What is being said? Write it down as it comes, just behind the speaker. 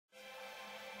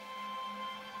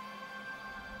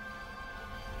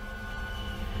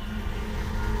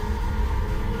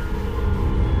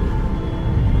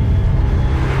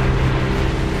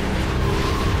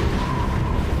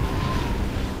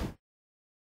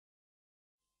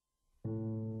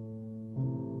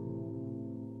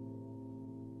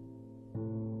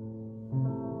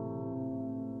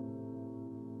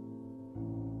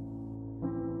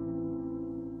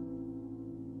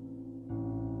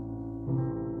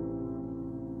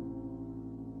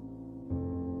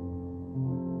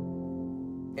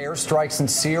Airstrikes in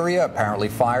Syria, apparently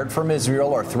fired from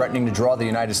Israel, are threatening to draw the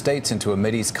United States into a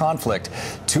Mideast conflict.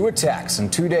 2 attacks in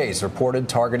 2 days reported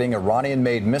targeting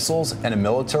Iranian-made missiles and a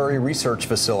military research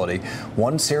facility.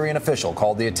 One Syrian official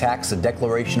called the attacks a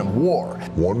declaration of war.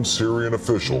 One Syrian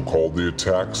official called the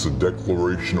attacks a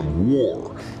declaration of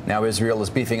war. Now Israel is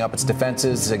beefing up its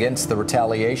defenses against the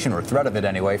retaliation, or threat of it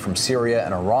anyway, from Syria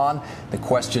and Iran. The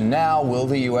question now, will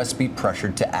the U.S. be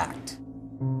pressured to act?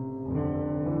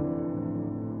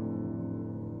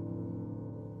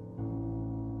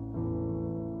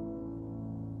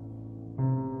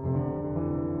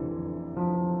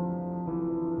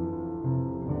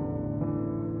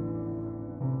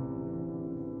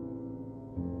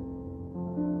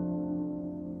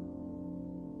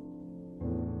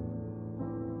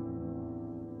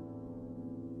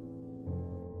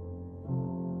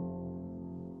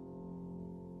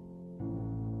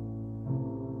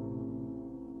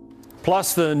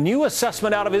 Plus, the new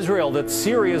assessment out of Israel that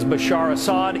Syria's Bashar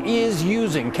Assad is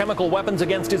using chemical weapons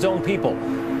against his own people.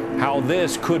 How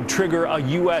this could trigger a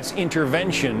U.S.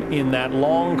 intervention in that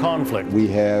long conflict. We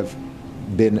have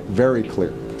been very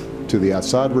clear to the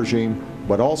Assad regime,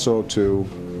 but also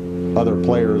to other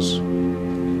players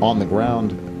on the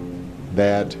ground,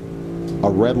 that a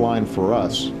red line for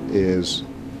us is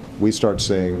we start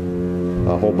seeing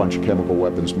a whole bunch of chemical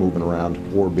weapons moving around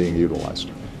or being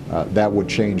utilized. That would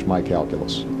change my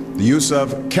calculus. The use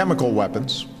of chemical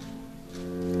weapons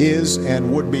is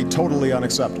and would be totally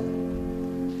unacceptable.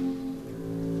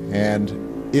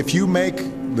 And if you make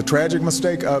the tragic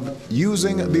mistake of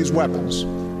using these weapons,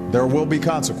 there will be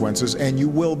consequences and you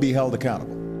will be held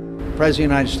accountable. The President of the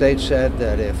United States said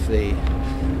that if the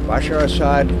Bashar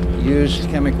Assad used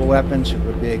chemical weapons, it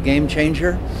would be a game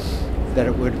changer, that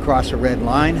it would cross a red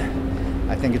line.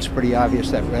 I think it's pretty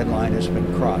obvious that red line has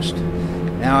been crossed.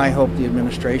 Now I hope the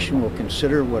administration will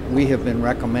consider what we have been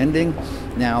recommending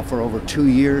now for over 2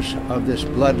 years of this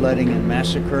bloodletting and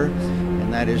massacre,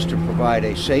 and that is to provide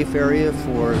a safe area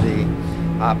for the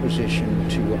opposition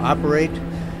to operate,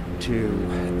 to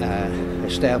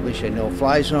establish a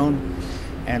no-fly zone,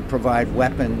 and provide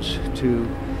weapons to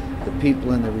the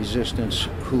people in the resistance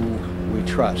who we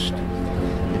trust.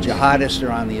 The jihadists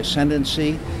are on the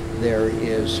ascendancy. There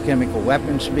is chemical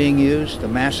weapons being used. The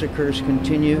massacres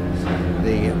continue.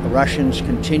 The Russians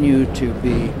continue to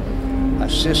be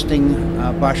assisting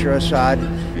Bashar Assad.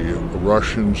 The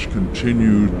Russians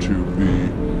continue to be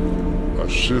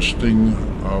assisting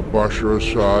Bashar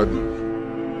Assad.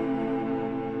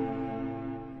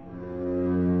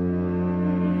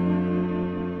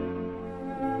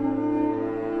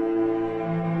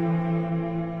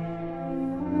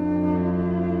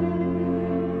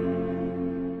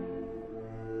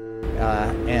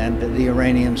 And the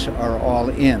Iranians are all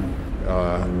in.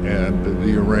 And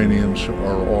the Iranians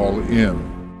are all in.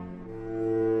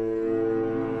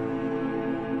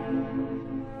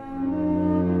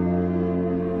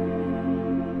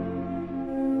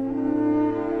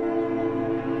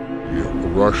 The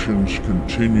Russians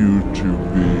continue to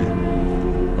be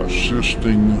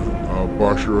assisting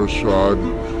Bashar Assad,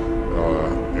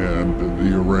 and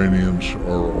the Iranians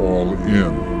are all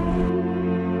in.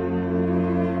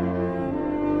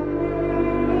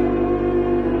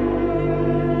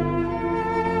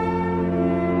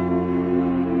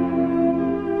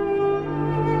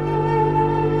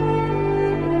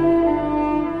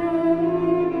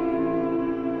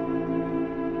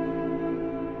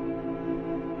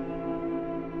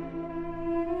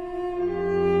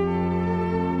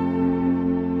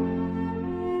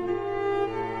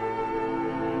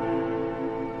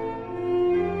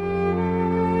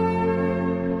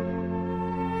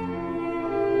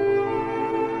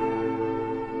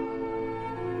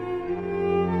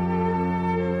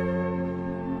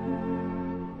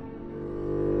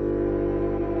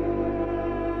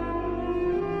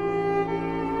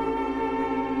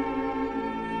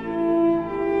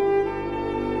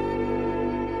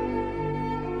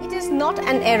 Not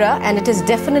an error, and it is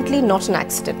definitely not an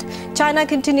accident. China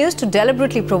continues to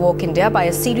deliberately provoke India by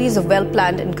a series of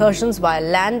well-planned incursions via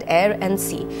land, air and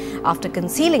sea. After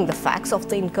concealing the facts of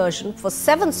the incursion for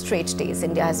 7 straight days,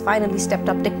 India has finally stepped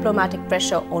up diplomatic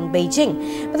pressure on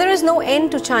Beijing. But there is no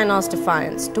end to China's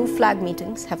defiance. 2 flag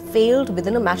meetings have failed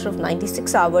within a matter of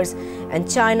 96 hours, and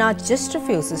China just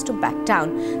refuses to back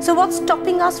down. So what's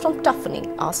stopping us from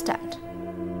toughening our stand?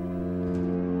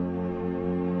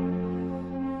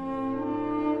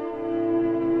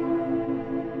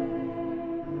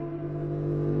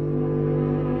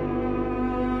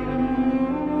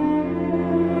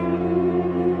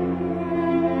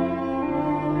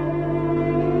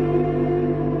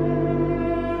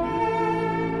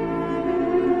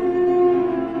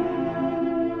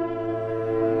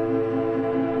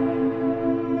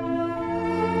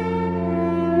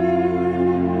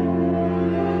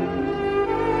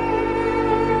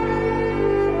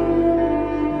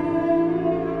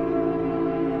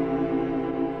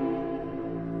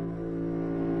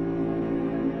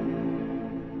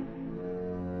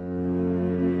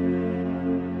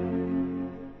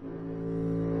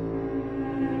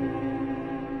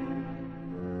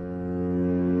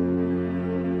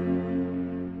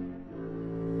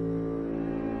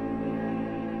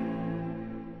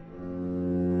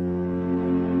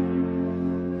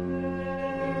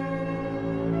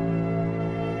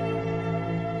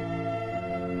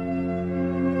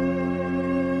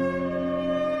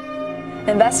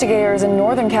 Investigators in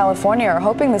Northern California are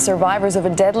hoping the survivors of a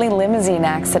deadly limousine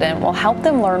accident will help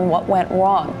them learn what went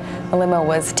wrong. The limo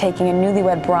was taking a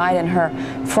newlywed bride and her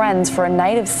friends for a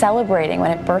night of celebrating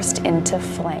when it burst into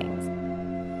flames.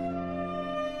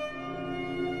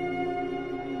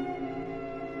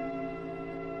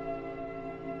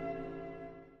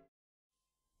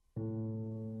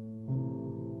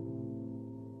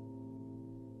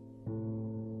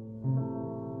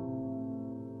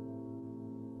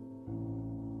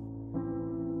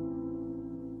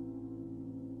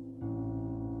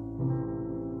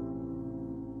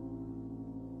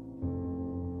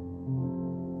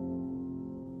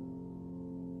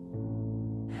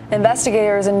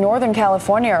 Investigators in Northern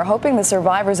California are hoping the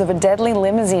survivors of a deadly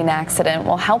limousine accident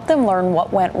will help them learn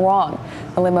what went wrong.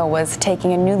 The limo was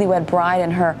taking a newlywed bride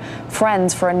and her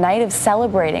friends for a night of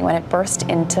celebrating when it burst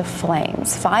into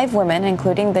flames. 5 women,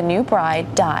 including the new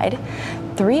bride, died.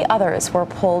 3 others were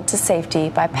pulled to safety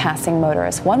by passing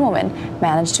motorists. 1 woman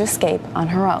managed to escape on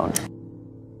her own.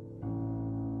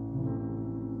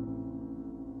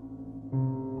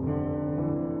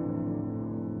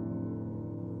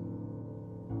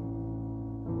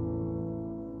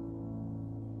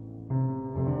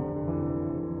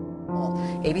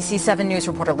 ABC 7 News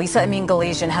reporter Lisa Amin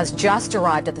Galatian has just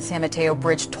arrived at the San Mateo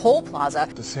Bridge Toll Plaza.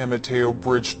 The San Mateo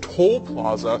Bridge Toll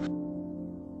Plaza.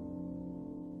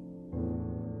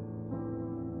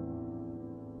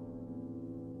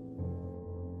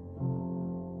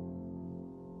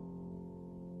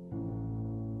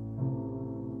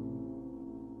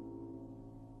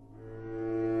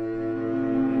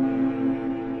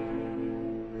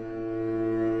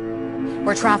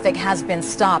 Where traffic has been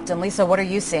stopped. And Lisa, what are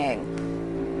you seeing?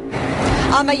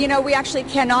 You know, we actually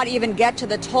cannot even get to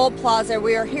the toll plaza.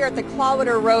 We are here at the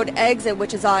Clowater Road exit,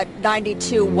 which is on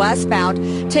 92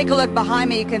 westbound. Take a look behind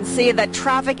me. You can see that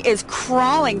traffic is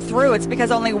crawling through. It's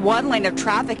because only 1 lane of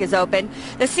traffic is open.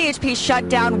 The CHP shut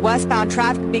down westbound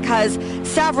traffic because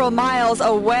several miles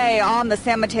away on the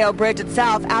San Mateo Bridge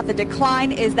itself at the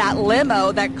decline is that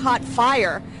limo that caught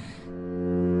fire.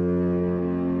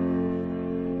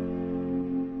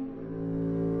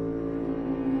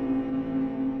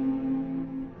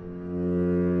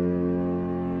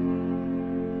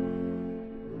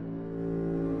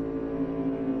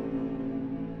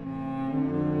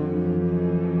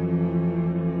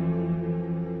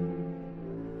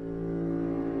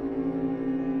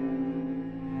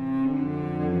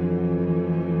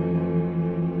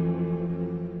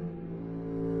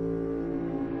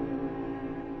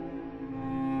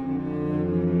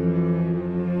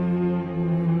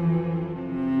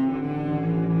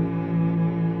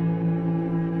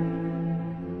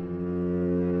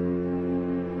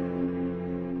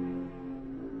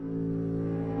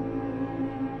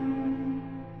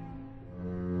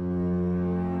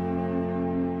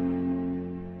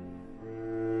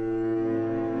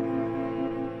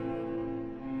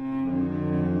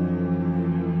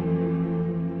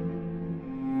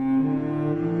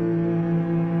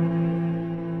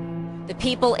 The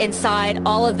people inside,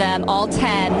 all of them, all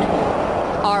 10,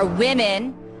 are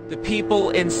women. The people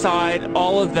inside,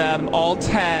 all of them, all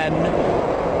 10,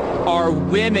 are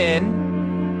women.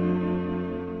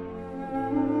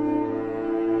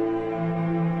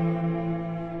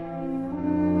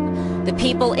 The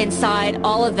people inside,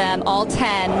 all of them, all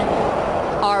 10,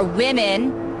 are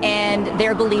women, and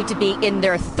they're believed to be in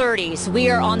their 30s.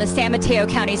 We are on the San Mateo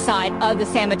County side of the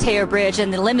San Mateo Bridge,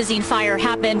 and the limousine fire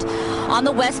happened on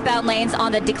the westbound lanes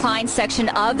on the decline section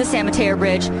of the San Mateo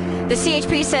Bridge. The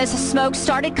CHP says smoke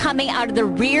started coming out of the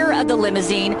rear of the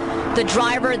limousine. The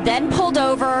driver then pulled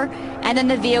over, and then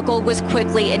the vehicle was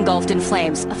quickly engulfed in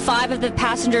flames. 5 of the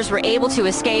passengers were able to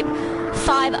escape.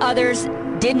 5 others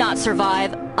did not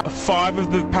survive. 5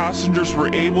 of the passengers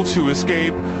were able to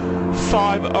escape.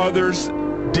 5 others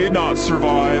did not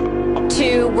survive.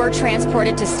 2 were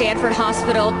transported to Stanford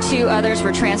Hospital. 2 others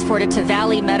were transported to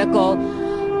Valley Medical.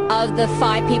 Of the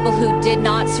 5 people who did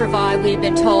not survive, we've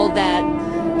been told that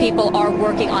people are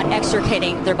working on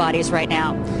extricating their bodies right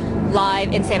now.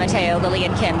 Live in San Mateo,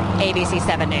 Lillian Kim, ABC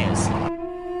 7 News.